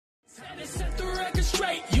record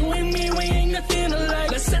straight. You and me, we ain't nothing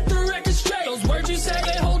alike. Let's set the record straight. Those words you say,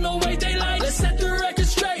 they hold no weight, they like. Let's set the record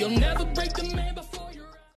straight. You'll never break the man before you're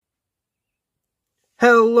out.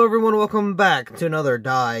 Hello everyone, welcome back to another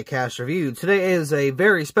Diecast review. Today is a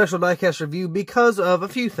very special Diecast review because of a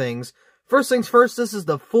few things. First things first, this is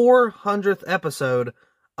the 400th episode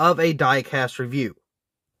of a Diecast review.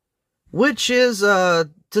 Which is, to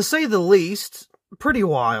say the least, pretty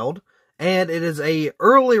wild. And it is a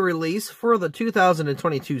early release for the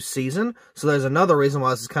 2022 season. So there's another reason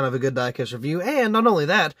why this is kind of a good Diecast review. And not only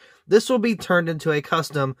that, this will be turned into a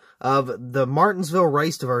custom of the Martinsville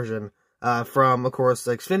raced version. From, of course,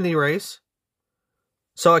 the Xfinity race.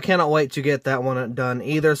 So I cannot wait to get that one done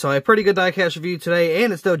either. So a pretty good diecast review today,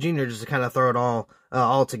 and it's still Junior just to kind of throw it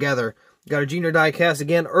all together. Got a Junior diecast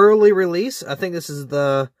again, early release. I think this is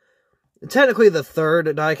technically the third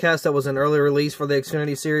diecast that was an early release for the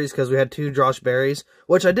Xfinity series, because we had 2 Josh Berries,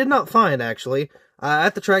 which I did not find, actually.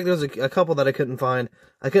 At the track, there was a couple that I couldn't find.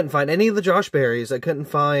 I couldn't find any of the Josh Berries. I couldn't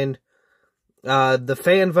find the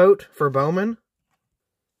fan vote for Bowman.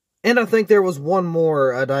 And I think there was one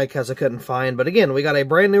more diecast I couldn't find. But again, we got a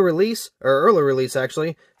brand new release, or early release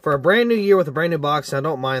actually, for a brand new year with a brand new box. And I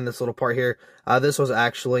don't mind this little part here. This was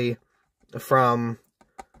actually from,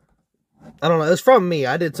 I don't know, it was from me.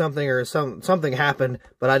 I did something or something happened,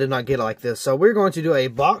 but I did not get it like this. So we're going to do a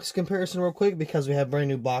box comparison real quick because we have brand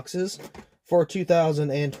new boxes for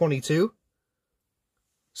 2022.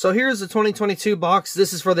 So here's the 2022 box.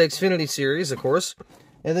 This is for the Xfinity series, of course.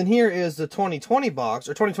 And then here is the 2020 box,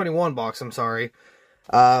 or 2021 box, I'm sorry,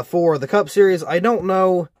 for the Cup Series. I don't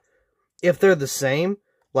know if they're the same,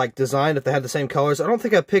 like designed, if they have the same colors. I don't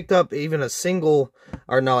think I picked up even a single,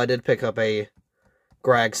 or no, I did pick up a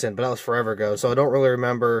Gragson, but that was forever ago, so I don't really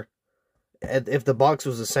remember if the box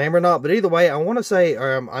was the same or not. But either way, I want to say,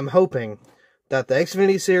 or I'm hoping, that the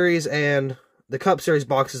Xfinity Series and the Cup Series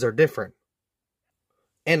boxes are different.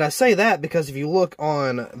 And I say that because if you look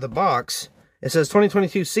on the box, it says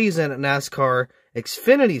 2022 season NASCAR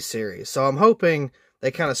Xfinity Series. So I'm hoping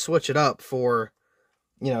they kind of switch it up for,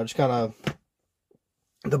 you know, just kind of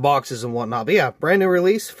the boxes and whatnot. But yeah, brand new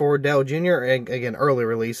release for Dale Jr. And again, early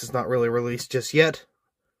release. It's not really released just yet.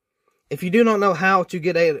 If you do not know how to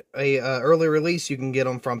get a early release, you can get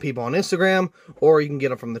them from people on Instagram, or you can get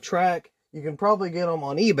them from the track. You can probably get them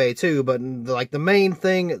on eBay too, but like the main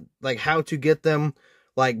thing, like how to get them,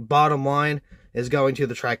 like bottom line, is going to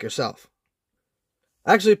the track yourself.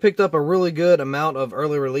 I actually picked up a really good amount of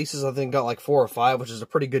early releases. I think got like 4 or 5, which is a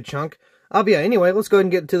pretty good chunk. But yeah, anyway, let's go ahead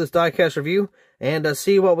and get into this diecast review and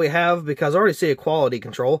see what we have, because I already see a quality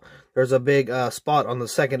control. There's a big spot on the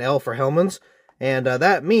second L for Hellman's, and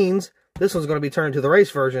that means this one's going to be turned to the race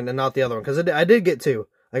version and not the other one, because I did get 2.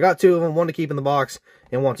 I got 2 of them, one to keep in the box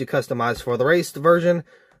and one to customize for the race version.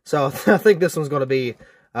 So I think this one's going to be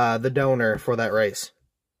the donor for that race.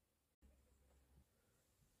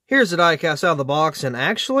 Here's the diecast out of the box, and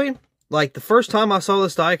actually, like, the first time I saw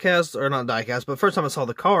this diecast, or not diecast, but first time I saw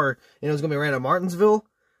the car, and it was going to be ran at Martinsville,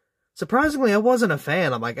 surprisingly, I wasn't a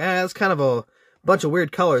fan. I'm like, that's kind of a bunch of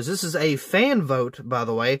weird colors. This is a fan vote, by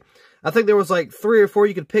the way. I think there was like 3 or 4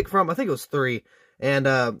 you could pick from. I think it was 3, and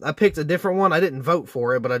I picked a different one. I didn't vote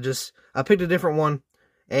for it, but I picked a different one,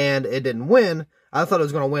 and it didn't win. I thought it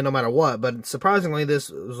was going to win no matter what, but surprisingly, this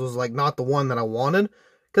was like not the one that I wanted.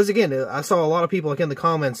 Because, again, I saw a lot of people like in the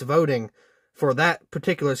comments voting for that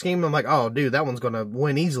particular scheme. I'm like, oh, dude, that one's going to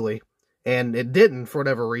win easily. And it didn't for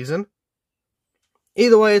whatever reason.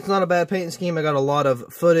 Either way, it's not a bad paint scheme. I got a lot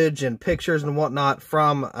of footage and pictures and whatnot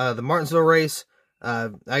from the Martinsville race.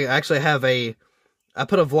 I actually have I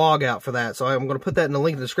put a vlog out for that. So I'm going to put that in the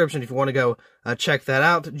link in the description if you want to go check that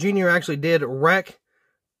out. Junior actually did wreck,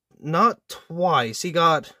 not twice.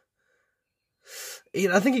 I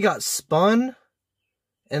think he got spun.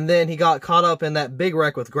 And then he got caught up in that big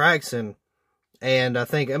wreck with Gragson. And I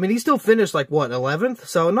mean, he still finished, like, what, 11th?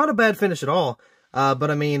 So, not a bad finish at all. But,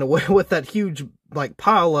 I mean, with that huge, like,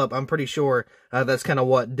 pile up, I'm pretty sure that's kind of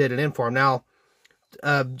what did it in for him. Now,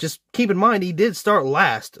 just keep in mind, he did start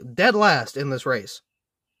dead last in this race.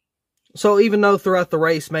 So, even though throughout the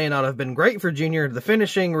race may not have been great for Junior, the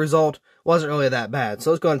finishing result wasn't really that bad.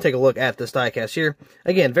 So, let's go ahead and take a look at this diecast here.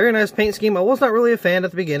 Again, very nice paint scheme. I was not really a fan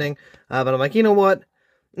at the beginning. But I'm like, you know what?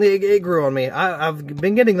 It grew on me. I've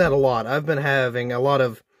been getting that a lot. I've been having a lot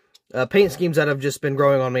of paint schemes that have just been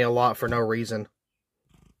growing on me a lot for no reason.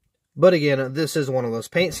 But again, this is one of those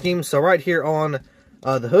paint schemes. So right here on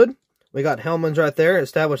the hood, we got Hellman's right there,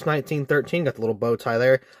 established 1913. Got the little bow tie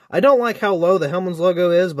there. I don't like how low the Hellman's logo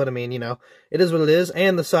is, but I mean, you know, it is what it is.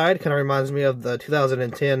 And the side kind of reminds me of the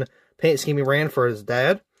 2010 paint scheme he ran for his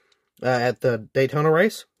dad at the Daytona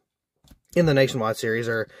race. in the Nationwide Series,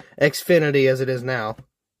 or Xfinity as it is now.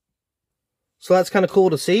 So that's kind of cool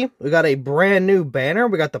to see. We got a brand new banner.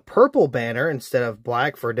 We got the purple banner instead of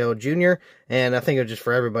black for Dale Jr., and I think it was just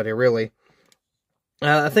for everybody, really.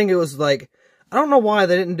 I think it was like, I don't know why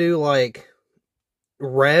they didn't do like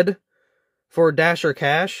red for Dasher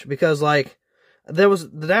Cash, because like there was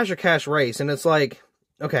the Dasher Cash race, and it's like,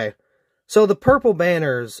 okay, so the purple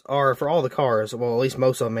banners are for all the cars, well, at least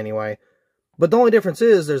most of them anyway, but the only difference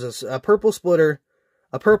is there's a purple splitter,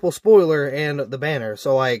 a purple spoiler, and the banner.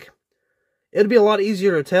 So like it'd be a lot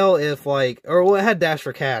easier to tell if like, or well, it had Dash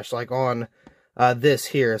for Cash like on this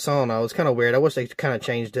here, so I don't know, it was kind of weird. I wish they kind of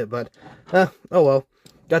changed it, but oh well.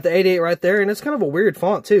 Got the 88 right there, and it's kind of a weird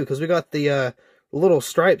font too, because we got the little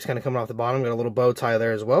stripes kind of coming off the bottom. Got a little bow tie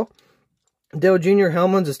there as well. Dale Jr.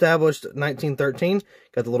 Hellman's established 1913.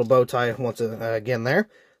 Got the little bow tie once again there.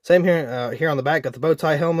 Same here here on the back. Got the bow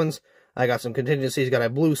tie Hellman's. I got some contingencies. Got a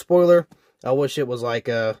blue spoiler. I wish it was like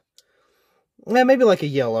a, maybe like a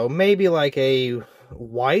yellow, maybe like a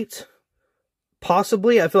white.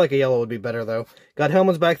 Possibly. I feel like a yellow would be better though. Got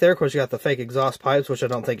Hellman's back there. Of course, you got the fake exhaust pipes, which I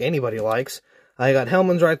don't think anybody likes. I got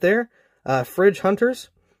Hellman's right there. Fridge Hunters.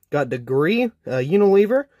 Got Degree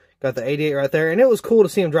Unilever. Got the 88 right there. And it was cool to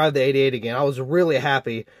see him drive the 88 again. I was really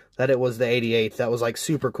happy that it was the 88. That was like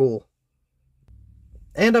super cool.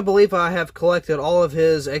 And I believe I have collected all of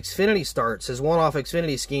his Xfinity starts, his one-off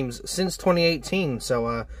Xfinity schemes since 2018.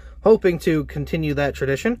 So hoping to continue that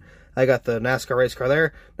tradition. I got the NASCAR race car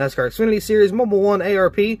there. NASCAR Xfinity Series Mobile 1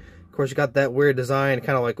 ARP. Of course, you got that weird design,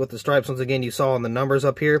 kind of like with the stripes, once again, you saw on the numbers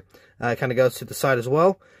up here. It kind of goes to the side as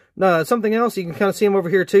well. Something else, you can kind of see them over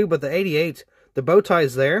here too, but the 88, the bow tie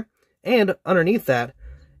is there, and underneath that,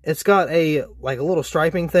 it's got a little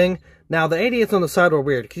striping thing. Now, the 88s on the side were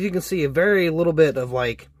weird, because you can see a very little bit of,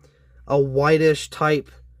 like, a whitish type,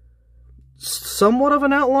 somewhat of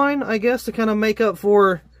an outline, I guess, to kind of make up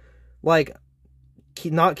for, like,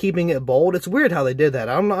 not keeping it bold. It's weird how they did that.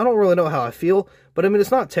 I don't really know how I feel, but I mean,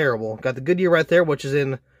 it's not terrible. Got the Goodyear right there, which is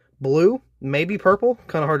in blue, maybe purple,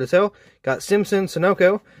 kind of hard to tell. Got Simpson,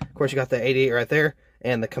 Sunoco. Of course, you got the 88 right there,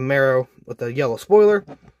 and the Camaro with the yellow spoiler,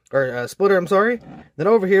 or splitter, I'm sorry. Then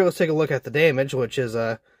over here, let's take a look at the damage, which is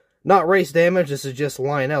not race damage. This is just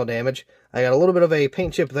Lionel damage. I got a little bit of a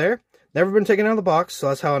paint chip there. Never been taken out of the box, so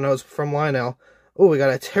that's how I know it's from Lionel. Oh, we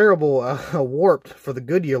got a terrible warped for the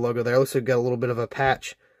Goodyear logo there. Looks like we got a little bit of a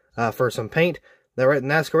patch for some paint. The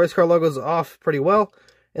NASCAR race car logo is off pretty well.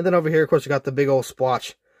 And then over here, of course, we got the big old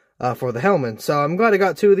splotch for the Hellman. So I'm glad I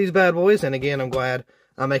got two of these bad boys. And again, I'm glad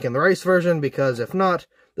I'm making the race version, because if not,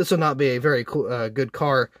 this would not be a very cool, good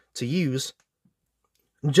car to use.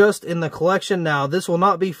 Just in the collection now, this will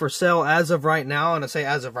not be for sale as of right now. And I say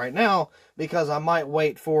as of right now because I might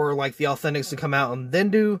wait for like the Authentics to come out and then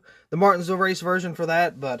do the Martinsville race version for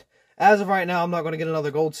that. But as of right now, I'm not going to get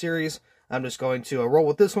another Gold Series. I'm just going to roll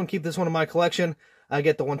with this one, keep this one in my collection. I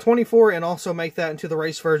get the 124 and also make that into the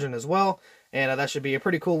race version as well. And that should be a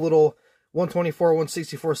pretty cool little 124,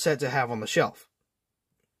 164 set to have on the shelf.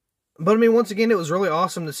 But I mean, once again, it was really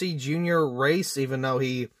awesome to see Junior race, even though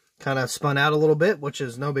he kind of spun out a little bit, which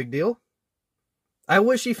is no big deal. I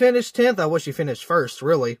wish he finished 10th. I wish he finished first,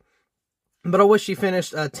 really. But I wish he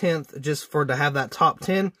finished 10th just to have that top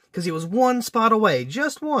 10, because he was one spot away,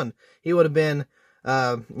 just one. He would have been,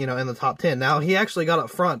 you know, in the top 10. Now, he actually got up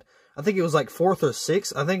front. I think it was like 4th or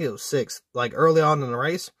 6th. I think it was 6th, like early on in the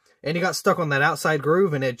race. And he got stuck on that outside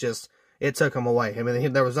groove, and it took him away. I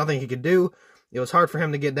mean, there was nothing he could do. It was hard for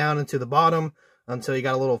him to get down into the bottom until he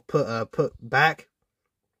got a little put back.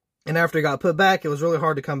 And after he got put back, it was really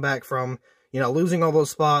hard to come back from, you know, losing all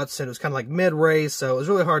those spots. And it was kind of like mid-race, so it was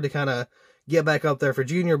really hard to kind of get back up there for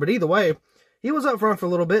Junior. But either way, he was up front for a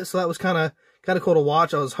little bit, so that was kind of cool to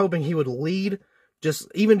watch. I was hoping he would lead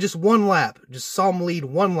even just one lap. Just saw him lead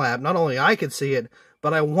one lap. Not only I could see it,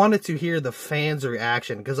 but I wanted to hear the fans'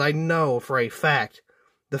 reaction, because I know for a fact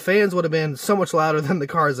the fans would have been so much louder than the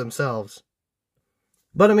cars themselves.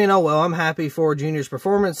 But I mean, oh well, I'm happy for Junior's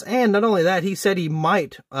performance, and not only that, he said he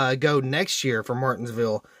might go next year for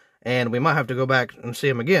Martinsville, and we might have to go back and see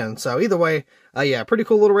him again. So either way, yeah, pretty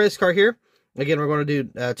cool little race car here. Again, we're going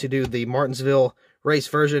to do the Martinsville race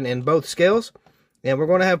version in both scales, and we're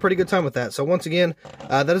going to have a pretty good time with that. So once again,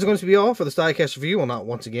 that is going to be all for this diecast review. Well, not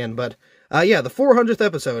once again, but yeah, the 400th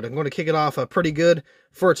episode. I'm going to kick it off pretty good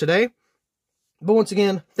for today. But once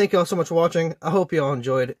again, thank you all so much for watching. I hope you all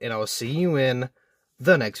enjoyed, and I will see you in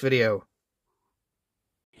the next video.